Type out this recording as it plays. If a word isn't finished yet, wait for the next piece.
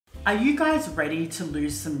Are you guys ready to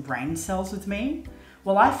lose some brain cells with me?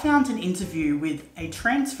 Well, I found an interview with a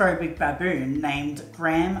transphobic baboon named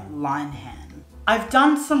Graham Linehan. I've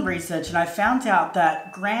done some research and I found out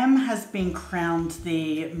that Graham has been crowned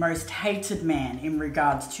the most hated man in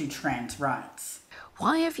regards to trans rights.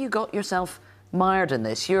 Why have you got yourself mired in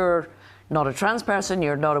this? You're not a trans person,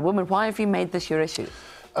 you're not a woman. Why have you made this your issue?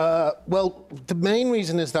 Well, the main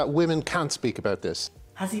reason is that women can't speak about this.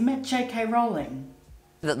 Has he met J.K. Rowling?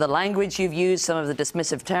 The language you've used, some of the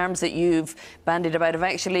dismissive terms that you've bandied about have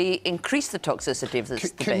actually increased the toxicity of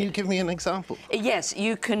this debate. Can you give me an example? Yes,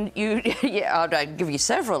 you can. Yeah, I'll give you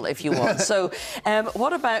several if you want. So,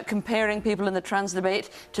 what about comparing people in the trans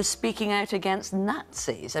debate to speaking out against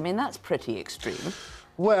Nazis? I mean, that's pretty extreme.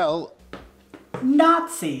 Well...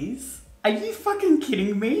 Nazis? Are you fucking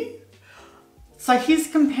kidding me? So he's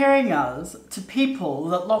comparing us to people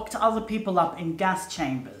that locked other people up in gas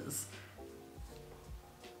chambers.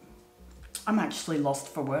 I'm actually lost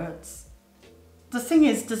for words. The thing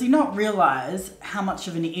is, does he not realise how much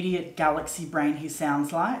of an idiot galaxy brain he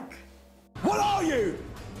sounds like? What are you?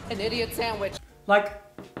 An idiot sandwich. Like,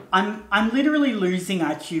 I'm literally losing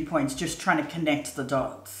IQ points just trying to connect the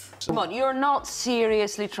dots. Come on, you're not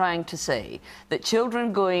seriously trying to say that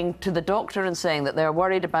children going to the doctor and saying that they're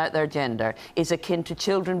worried about their gender is akin to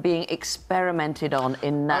children being experimented on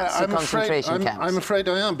in Nazi concentration camps? I'm afraid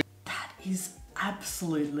I am. That is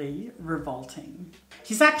absolutely revolting.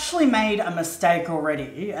 He's actually made a mistake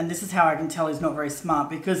already, and this is how I can tell he's not very smart,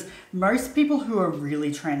 because most people who are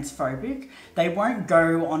really transphobic, they won't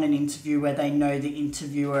go on an interview where they know the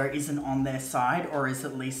interviewer isn't on their side or is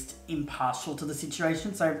at least impartial to the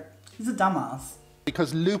situation, so he's a dumbass.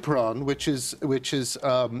 Because Lupron, which is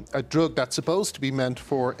a drug that's supposed to be meant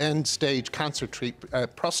for end-stage cancer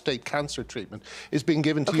prostate cancer treatment, is being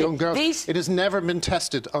given to young girls. It has never been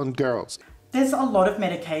tested on girls. There's a lot of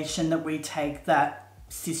medication that we take that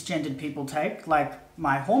cisgendered people take, like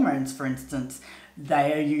my hormones, for instance.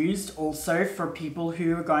 They are used also for people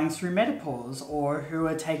who are going through menopause or who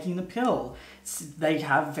are taking the pill. They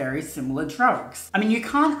have very similar drugs. I mean, you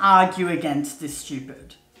can't argue against this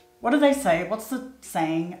stupid. What do they say? What's the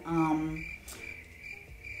saying?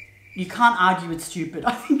 You can't argue with stupid.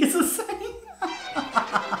 I think it's a saying.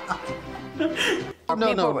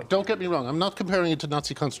 No, don't get me wrong. I'm not comparing it to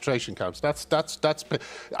Nazi concentration camps. That's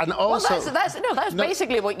and also... Well, that's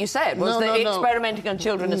basically what you said, was experimenting on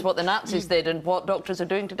children is what the Nazis did and what doctors are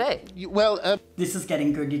doing today. Well... this is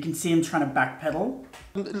getting good. You can see him trying to backpedal.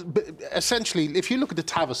 Essentially, if you look at the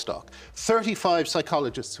Tavistock, 35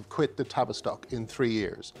 psychologists have quit the Tavistock in 3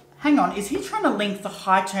 years. Hang on, is he trying to link the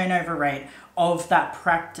high turnover rate of that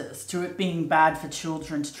practice to it being bad for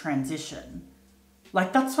children to transition?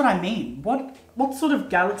 Like, that's what I mean. What sort of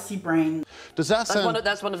galaxy brain... Does that sound...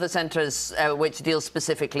 That's one of the centres which deals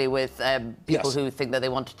specifically with people who think that they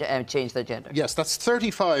want to change their gender. Yes, that's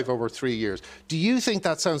 35 over 3 years. Do you think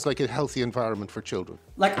that sounds like a healthy environment for children?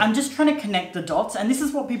 Like, I'm just trying to connect the dots, and this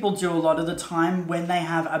is what people do a lot of the time when they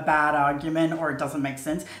have a bad argument or it doesn't make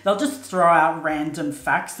sense. They'll just throw out random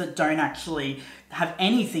facts that don't actually have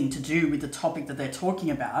anything to do with the topic that they're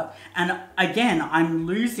talking about. And again, I'm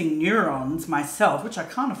losing neurons myself, which I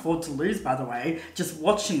can't afford to lose, by the way, just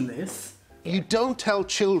watching this. You don't tell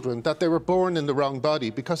children that they were born in the wrong body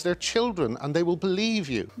because they're children and they will believe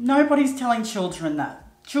you. Nobody's telling children that.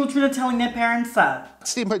 Children are telling their parents that.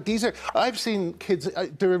 I've seen kids,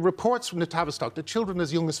 there are reports from the Tavistock that children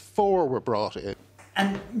as young as 4 were brought in.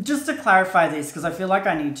 And just to clarify this, because I feel like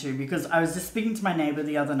I need to, because I was just speaking to my neighbour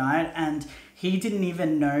the other night and he didn't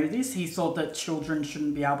even know this. He thought that children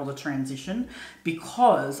shouldn't be able to transition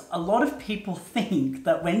because a lot of people think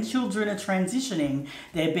that when children are transitioning,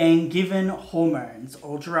 they're being given hormones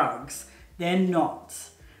or drugs. They're not.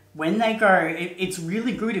 When they go, it's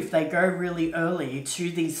really good if they go really early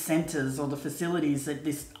to these centres or the facilities that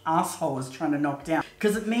this asshole is trying to knock down.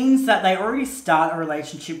 Because it means that they already start a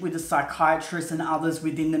relationship with a psychiatrist and others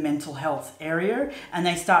within the mental health area, and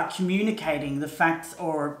they start communicating the facts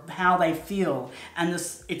or how they feel. And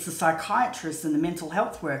it's the psychiatrists and the mental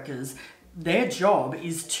health workers, their job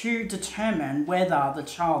is to determine whether the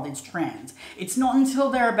child is trans. It's not until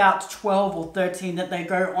they're about 12 or 13 that they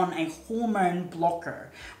go on a hormone blocker,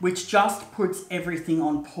 which just puts everything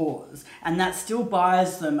on pause. And that still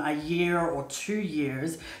buys them a year or 2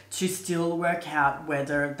 years to still work out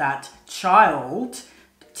whether that child,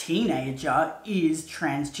 teenager, is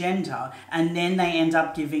transgender. And then they end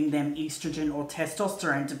up giving them estrogen or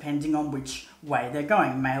testosterone depending on which way they're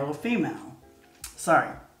going, male or female.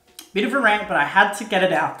 Sorry. Bit of a rant, but I had to get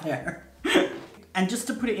it out there. And just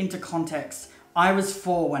to put it into context, I was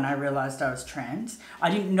 4 when I realised I was trans. I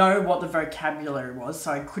didn't know what the vocabulary was,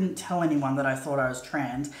 so I couldn't tell anyone that I thought I was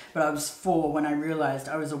trans, but I was 4 when I realised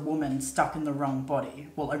I was a woman stuck in the wrong body.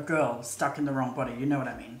 Well, a girl stuck in the wrong body, you know what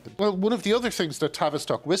I mean. Well, one of the other things that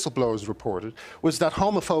Tavistock whistleblowers reported was that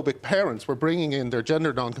homophobic parents were bringing in their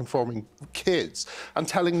gender non-conforming kids and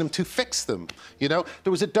telling them to fix them, you know?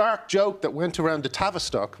 There was a dark joke that went around the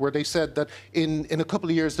Tavistock where they said that in a couple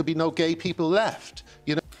of years there'll be no gay people left,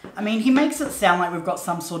 you know? I mean, he makes it sound like we've got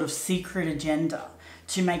some sort of secret agenda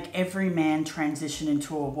to make every man transition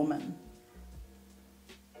into a woman.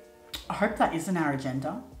 I hope that isn't our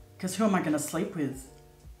agenda, because who am I going to sleep with?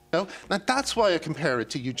 No? Now, that's why I compare it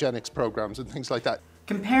to eugenics programs and things like that.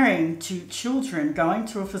 Comparing to children going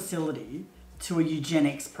to a facility to a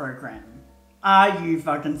eugenics program. Are you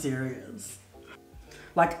fucking serious?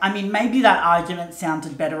 Like, I mean, maybe that argument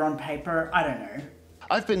sounded better on paper. I don't know.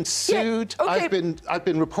 I've been sued. Yeah, okay. I've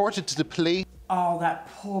been reported to the police. Oh, that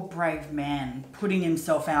poor brave man putting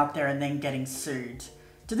himself out there and then getting sued.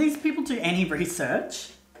 Do these people do any research?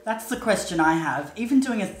 That's the question I have. Even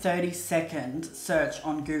doing a 30-second search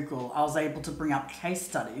on Google, I was able to bring up case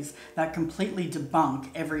studies that completely debunk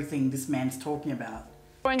everything this man's talking about.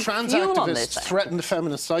 Trans activists threaten the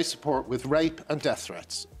feminists I support with rape and death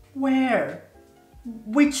threats. Where?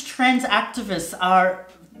 Which trans activists are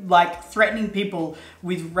like threatening people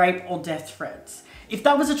with rape or death threats? If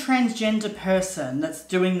that was a transgender person that's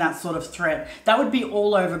doing that sort of threat, that would be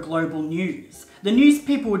all over global news. The news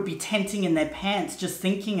people would be tenting in their pants just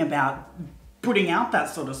thinking about putting out that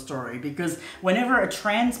sort of story, because whenever a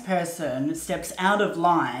trans person steps out of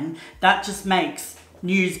line, that just makes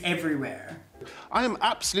news everywhere. I am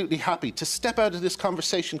absolutely happy to step out of this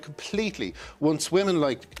conversation completely once women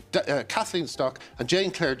like Kathleen Stock and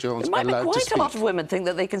Jane Clare Jones are allowed to speak. Quite a lot of women think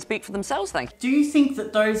that they can speak for themselves, thank you. Do you think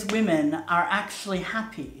that those women are actually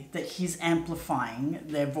happy that he's amplifying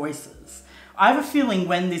their voices? I have a feeling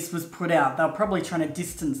when this was put out, they're probably trying to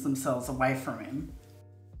distance themselves away from him.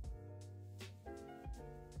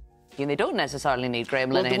 And they don't necessarily need Graham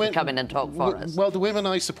Linehan to come in and talk for us. Well, the women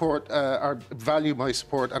I support value my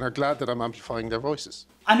support and are glad that I'm amplifying their voices.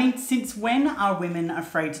 I mean, since when are women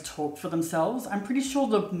afraid to talk for themselves? I'm pretty sure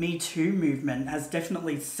the Me Too movement has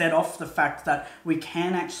definitely set off the fact that we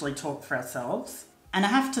can actually talk for ourselves. And I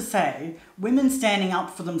have to say, women standing up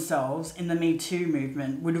for themselves in the Me Too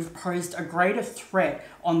movement would have posed a greater threat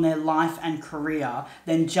on their life and career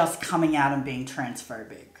than just coming out and being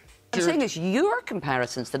transphobic. I'm saying it's your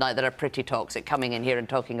comparisons tonight that are pretty toxic, coming in here and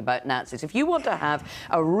talking about Nazis. If you want to have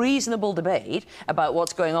a reasonable debate about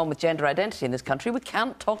what's going on with gender identity in this country, we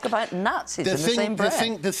can't talk about Nazis in the same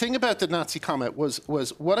breath. The thing about the Nazi comment was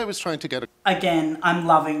what I was trying to get... Again, I'm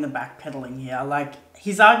loving the backpedaling here. Like,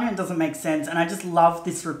 his argument doesn't make sense, and I just love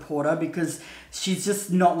this reporter because she's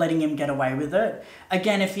just not letting him get away with it.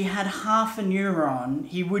 Again, if he had half a neuron,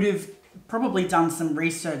 he would have probably done some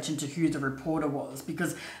research into who the reporter was,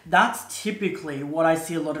 because that's typically what I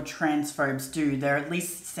see a lot of transphobes do. They're at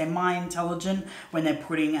least semi-intelligent when they're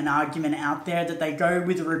putting an argument out there, that they go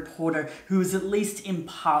with a reporter who is at least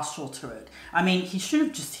impartial to it. I mean, he should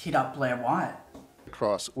have just hit up Blair White.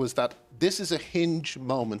 Across was that this is a hinge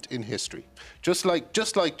moment in history, just like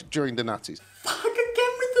during the Nazis. Fuck,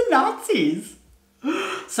 again with the Nazis.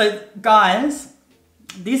 So guys,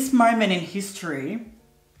 this moment in history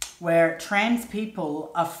where trans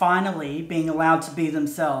people are finally being allowed to be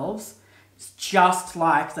themselves, it's just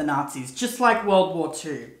like the Nazis, just like World War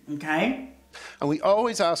II, okay? And we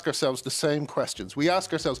always ask ourselves the same questions. We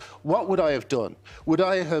ask ourselves, what would I have done? Would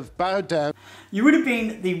I have bowed down? You would have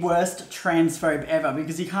been the worst transphobe ever,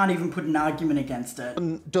 because you can't even put an argument against it.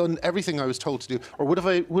 And done everything I was told to do? Or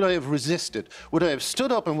would I have resisted? Would I have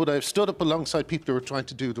stood up, and would I have stood up alongside people who were trying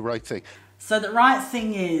to do the right thing? So the right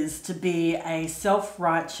thing is to be a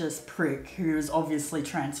self-righteous prick who is obviously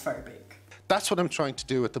transphobic. That's what I'm trying to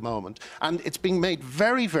do at the moment. And it's being made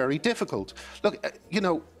very, very difficult. Look, you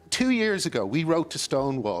know, 2 years ago, we wrote to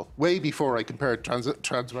Stonewall, way before I compared trans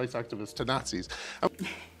rights activists to Nazis.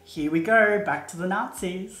 Here we go, back to the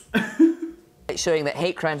Nazis. Showing that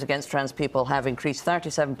hate crimes against trans people have increased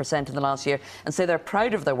 37% in the last year, and say they're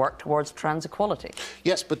proud of their work towards trans equality.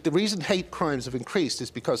 Yes, but the reason hate crimes have increased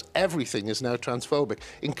is because everything is now transphobic,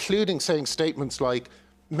 including saying statements like,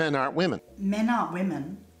 men aren't women. Men aren't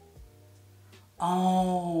women?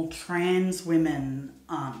 Oh, trans women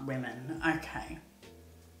aren't women. Okay.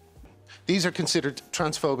 These are considered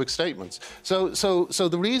transphobic statements. So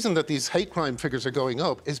the reason that these hate crime figures are going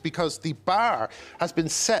up is because the bar has been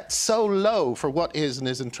set so low for what is and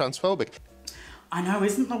isn't transphobic. I know,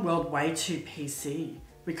 isn't the world way too PC?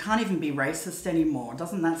 We can't even be racist anymore.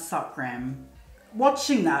 Doesn't that suck, Graham?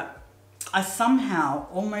 Watching that, I somehow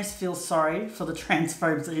almost feel sorry for the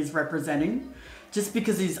transphobes that he's representing, just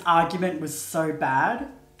because his argument was so bad.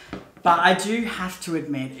 But I do have to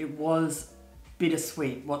admit, it was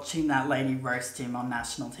bittersweet watching that lady roast him on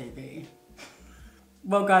national TV.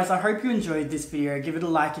 Well guys, I hope you enjoyed this video. Give it a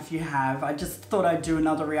like if you have. I just thought I'd do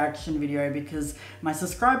another reaction video because my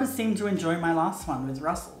subscribers seem to enjoy my last one with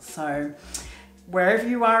Russell. So wherever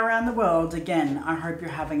you are around the world, again, I hope you're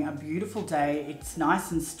having a beautiful day. It's nice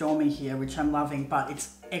and stormy here, which I'm loving, but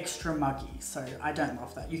it's extra muggy, so I don't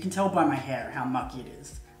love that. You can tell by my hair how muggy it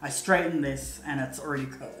is. I straightened this and it's already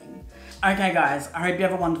curling. Okay guys, I hope you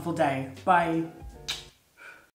have a wonderful day. Bye.